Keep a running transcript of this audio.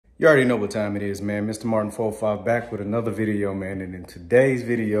You already know what time it is, man. Mr. Martin 45 back with another video, man. And in today's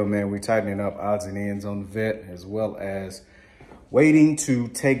video, man, we're tightening up odds and ends on the vet, as well as waiting to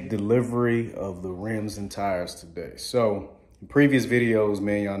take delivery of the rims and tires today. So in previous videos,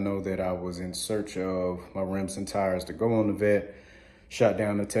 man, y'all know that I was in search of my rims and tires to go on the vet. Shot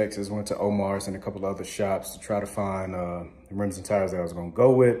down to Texas, went to Omar's and a couple other shops to try to find the rims and tires that I was gonna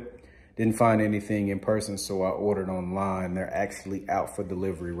go with. Didn't find anything in person, so I ordered online. They're actually out for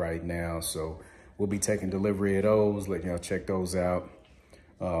delivery right now. So we'll be taking delivery of those, letting y'all check those out.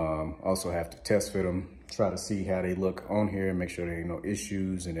 Also have to test fit them, try to see how they look on here and make sure there ain't no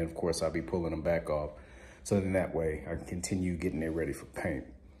issues. And then of course I'll be pulling them back off. So then that way I can continue getting it ready for paint.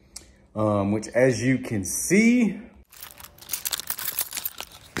 Which as you can see,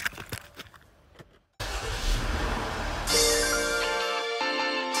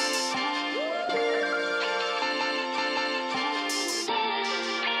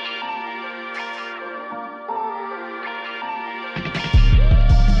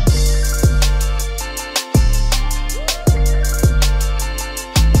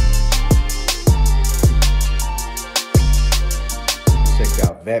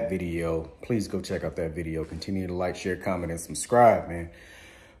 that video, please go check out that video. Continue to like, share, comment, and subscribe, man.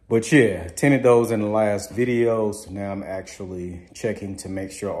 But yeah, tinted those in the last video, so now I'm actually checking to make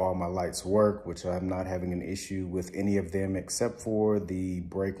sure all my lights work, which I'm not having an issue with any of them except for the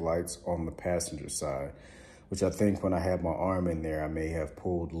brake lights on the passenger side, which I think when I had my arm in there, I may have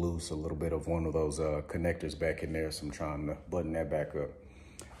pulled loose a little bit of one of those connectors back in there, so I'm trying to button that back up.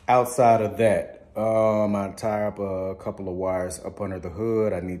 Outside of that, I tie up a couple of wires up under the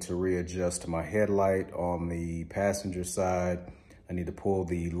hood. I need to readjust my headlight on the passenger side. I need to pull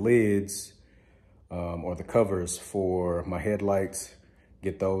the lids or the covers for my headlights,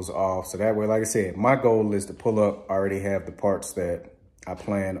 get those off. So that way, like I said, my goal is to pull up. I already have the parts that I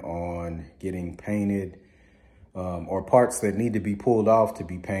plan on getting painted or parts that need to be pulled off to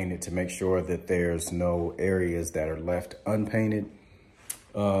be painted to make sure that there's no areas that are left unpainted.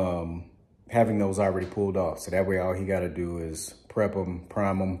 Having those already pulled off. So that way all he got to do is prep them,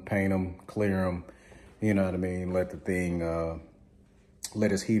 prime them, paint them, clear them, you know what I mean? Let the thing,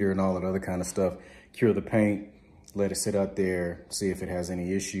 let his heater and all that other kind of stuff cure the paint, let it sit out there, see if it has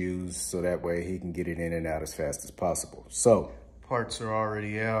any issues, so that way he can get it in and out as fast as possible. So parts are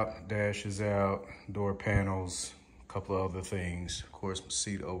already out, dash is out, door panels, a couple of other things. Of course, my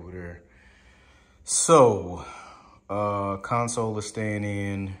seat over there. So console is staying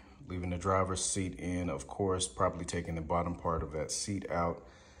in, leaving the driver's seat in, of course, probably taking the bottom part of that seat out.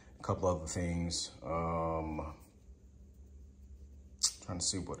 A couple other things. Trying to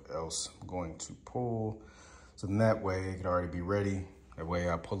see what else I'm going to pull. So then that way it could already be ready. That way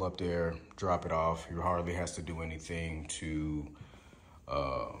I pull up there, drop it off. He hardly has to do anything to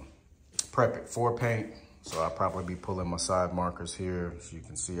prep it for paint. So I'll probably be pulling my side markers here. As you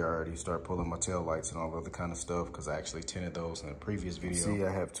can see, I already start pulling my tail lights and all the other kind of stuff because I actually tinted those in the previous video. See,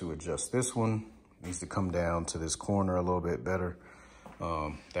 I have to adjust this one. It needs to come down to this corner a little bit better.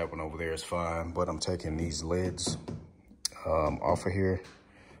 That one over there is fine, but I'm taking these lids off of here.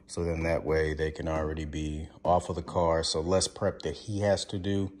 So then that way they can already be off of the car. So less prep that he has to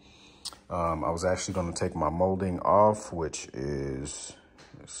do. I was actually gonna take my molding off, which is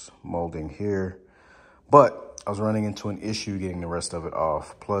this molding here. But I was running into an issue getting the rest of it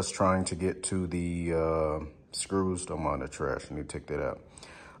off, plus trying to get to the screws. Don't mind the trash, I need to take that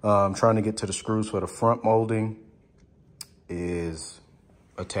out. Trying to get to the screws for the front molding is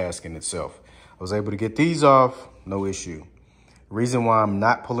a task in itself. I was able to get these off, no issue. The reason why I'm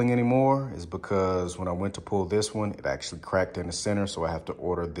not pulling anymore is because when I went to pull this one, it actually cracked in the center, so I have to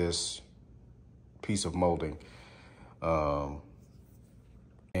order this piece of molding.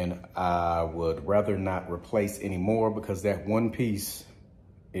 And I would rather not replace anymore because that one piece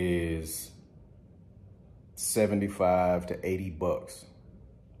is 75 to 80 bucks.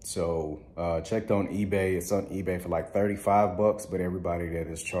 So checked on eBay. It's on eBay for like 35 bucks, but everybody that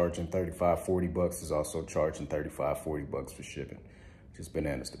is charging 35, 40 bucks is also charging 35, 40 bucks for shipping. Just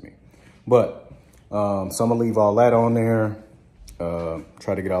bananas to me. But so I'm gonna leave all that on there.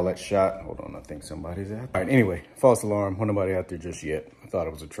 Try to get all that shot. Hold on, I think somebody's out. All right, anyway, false alarm. Wasn't nobody out there just yet. I thought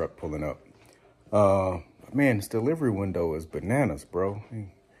it was a truck pulling up. Man, this delivery window is bananas, bro.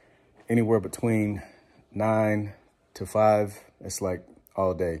 Anywhere between 9 to 5, it's like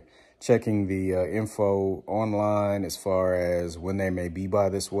all day. Checking the info online as far as when they may be by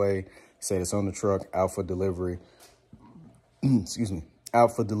this way. Said it's on the truck, out for delivery. Excuse me,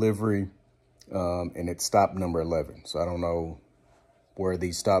 out for delivery. And it's stop number 11. So I don't know where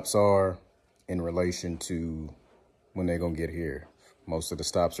these stops are in relation to when they're gonna get here. Most of the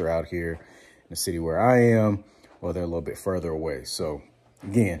stops are out here in the city where I am, or they're a little bit further away. So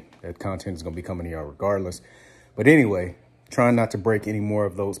again, that content is going to be coming to y'all regardless. But anyway, trying not to break any more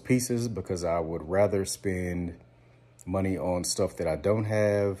of those pieces because I would rather spend money on stuff that I don't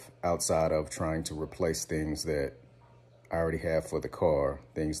have outside of trying to replace things that I already have for the car,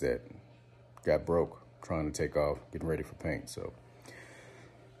 things that got broke, trying to take off, getting ready for paint. So,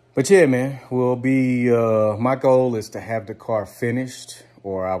 but yeah, man, we'll be, my goal is to have the car finished,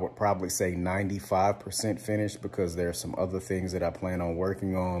 or I would probably say 95% finished, because there's some other things that I plan on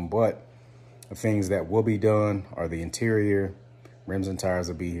working on. But the things that will be done are the interior, rims and tires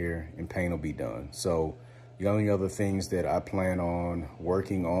will be here, and paint will be done. So the only other things that I plan on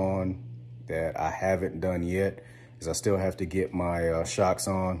working on that I haven't done yet is I still have to get my shocks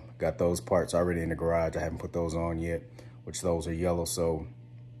on. Got those parts already in the garage. I haven't put those on yet, which those are yellow. So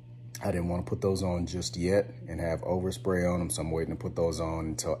I didn't want to put those on just yet and have overspray on them. So I'm waiting to put those on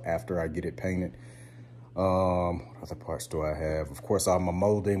until after I get it painted. What other parts do I have? Of course, all my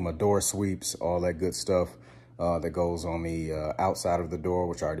molding, my door sweeps, all that good stuff that goes on the outside of the door,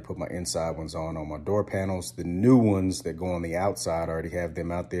 which I already put my inside ones on my door panels. The new ones that go on the outside, I already have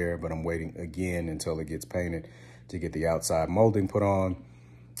them out there, but I'm waiting again until it gets painted to get the outside molding put on.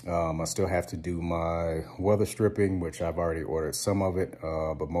 I still have to do my weather stripping, which I've already ordered some of it,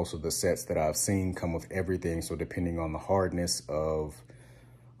 but most of the sets that I've seen come with everything. So depending on the hardness of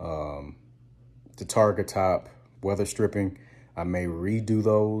the target top weather stripping, I may redo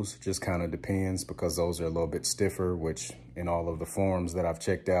those. Just kind of depends, because those are a little bit stiffer, which in all of the forums that I've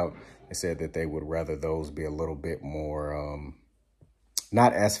checked out, they said that they would rather those be a little bit more,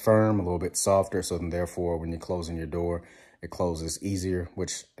 not as firm, a little bit softer. So then therefore, when you're closing your door, it closes easier,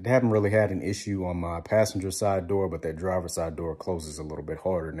 which I haven't really had an issue on my passenger side door, but that driver side door closes a little bit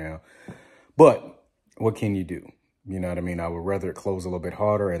harder now. But what can you do? You know what I mean? I would rather it close a little bit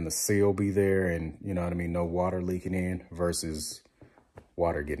harder and the seal be there and, you know what I mean, no water leaking in versus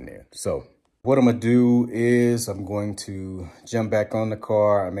water getting in. So what I'm going to do is I'm going to jump back on the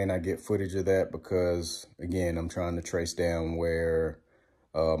car. I may not get footage of that because, again, I'm trying to trace down where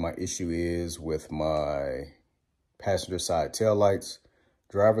my issue is with my passenger side tail lights.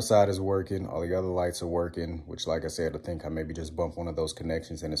 Driver side is working. All the other lights are working, which, like I said, I think I maybe just bumped one of those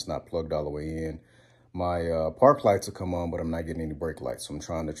connections and it's not plugged all the way in. My park lights will come on, but I'm not getting any brake lights, so I'm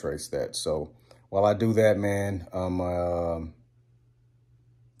trying to trace that. So while I do that, man,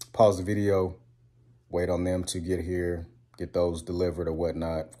 pause the video, wait on them to get here, get those delivered or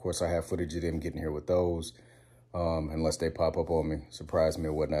whatnot. Of course, I have footage of them getting here with those, unless they pop up on me, surprise me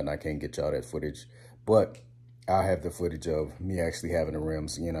or whatnot, and I can't get y'all that footage. But I have the footage of me actually having the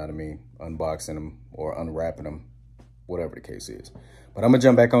rims, you know what I mean, unboxing them or unwrapping them, whatever the case is. But I'm going to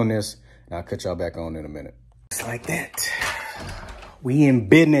jump back on this. I'll cut y'all back on in a minute. Just like that. We in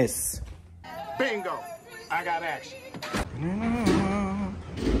business. Bingo. I got action.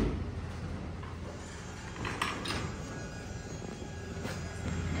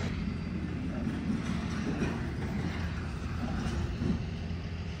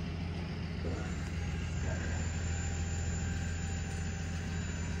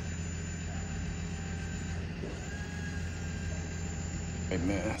 Hey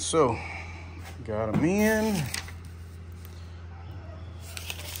man, so got them in.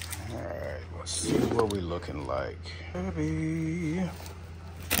 All right, let's see what we looking like. Baby.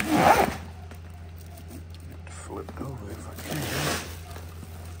 Flip it over if I can.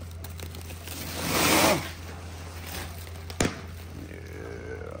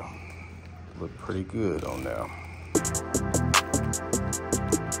 Yeah, look pretty good on now.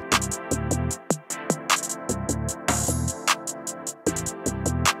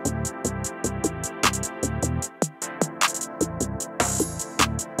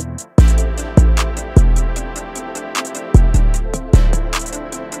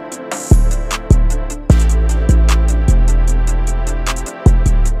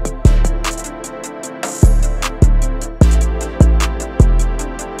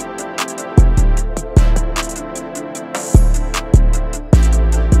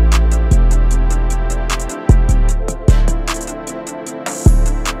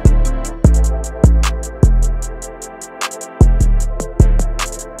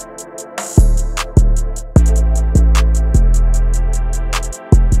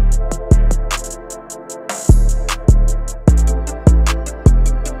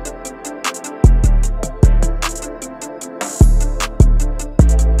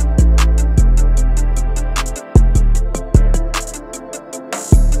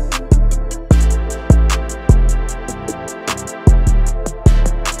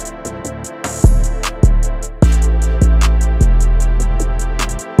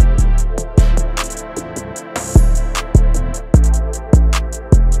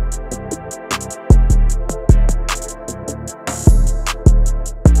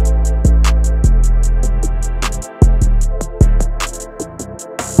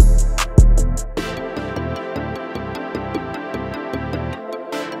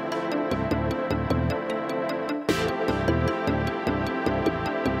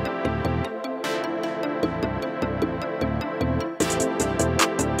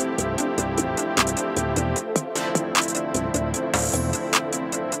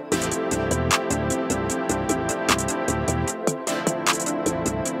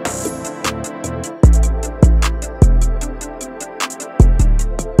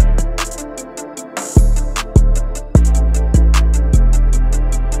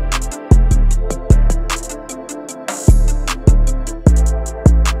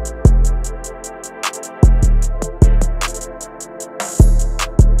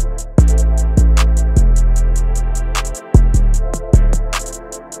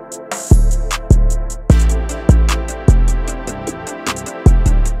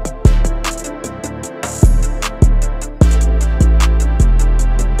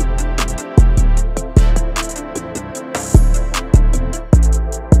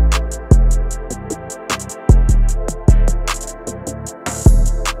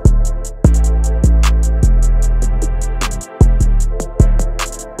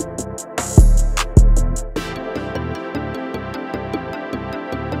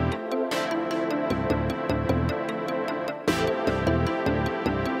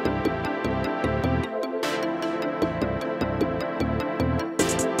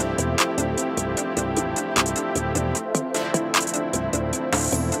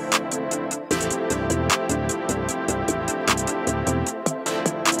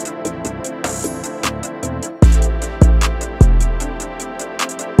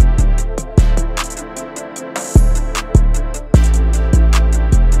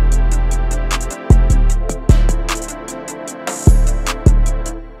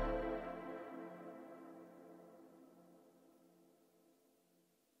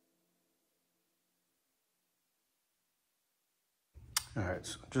 All right,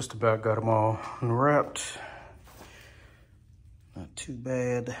 so just about got them all unwrapped. Not too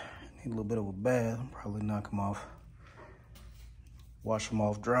bad. Need a little bit of a bath. Probably knock them off. Wash them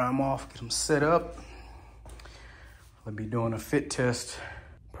off, dry them off, get them set up. I'll be doing a fit test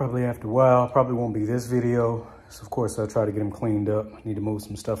probably after a while. Probably won't be this video. So of course I'll try to get them cleaned up. Need to move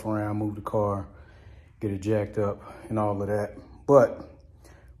some stuff around, move the car, get it jacked up and all of that. But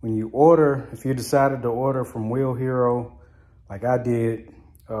when you order, if you decided to order from Wheel Hero, like I did,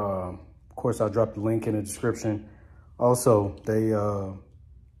 of course I'll drop the link in the description. Also, they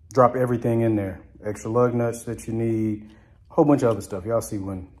drop everything in there. Extra lug nuts that you need, a whole bunch of other stuff. Y'all see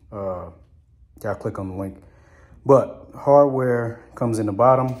when y'all click on the link. But hardware comes in the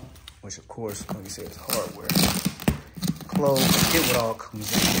bottom, which of course, like I said, is hardware. Clothes, get what all comes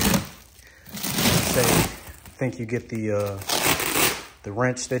in here. I think you get the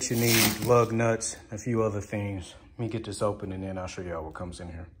wrench that you need, lug nuts, a few other things. Let me get this open and then I'll show y'all what comes in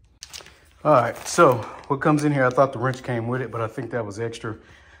here. All right, so what comes in here, I thought the wrench came with it, but I think that was extra,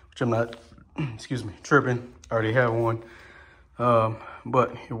 which I'm not, excuse me, tripping. I already have one.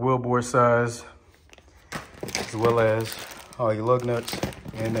 But your wheelboard size, as well as all your lug nuts,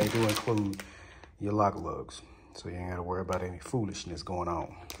 and they do include your lock lugs. So you ain't gotta worry about any foolishness going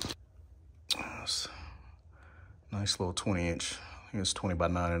on. Nice little 20-inch. I think it's 20 by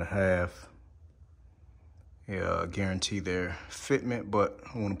 9.5. Yeah, guarantee their fitment, but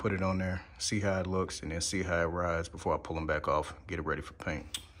I want to put it on there, see how it looks, and then see how it rides before I pull them back off, get it ready for paint.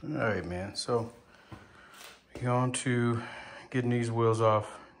 All right, man. So we're on to getting these wheels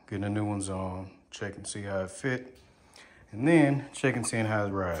off, getting the new ones on, check and see how it fit, and then check and seeing how it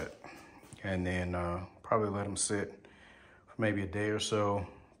ride. And then probably let them sit for maybe a day or so,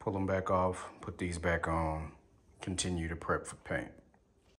 pull them back off, put these back on, continue to prep for paint.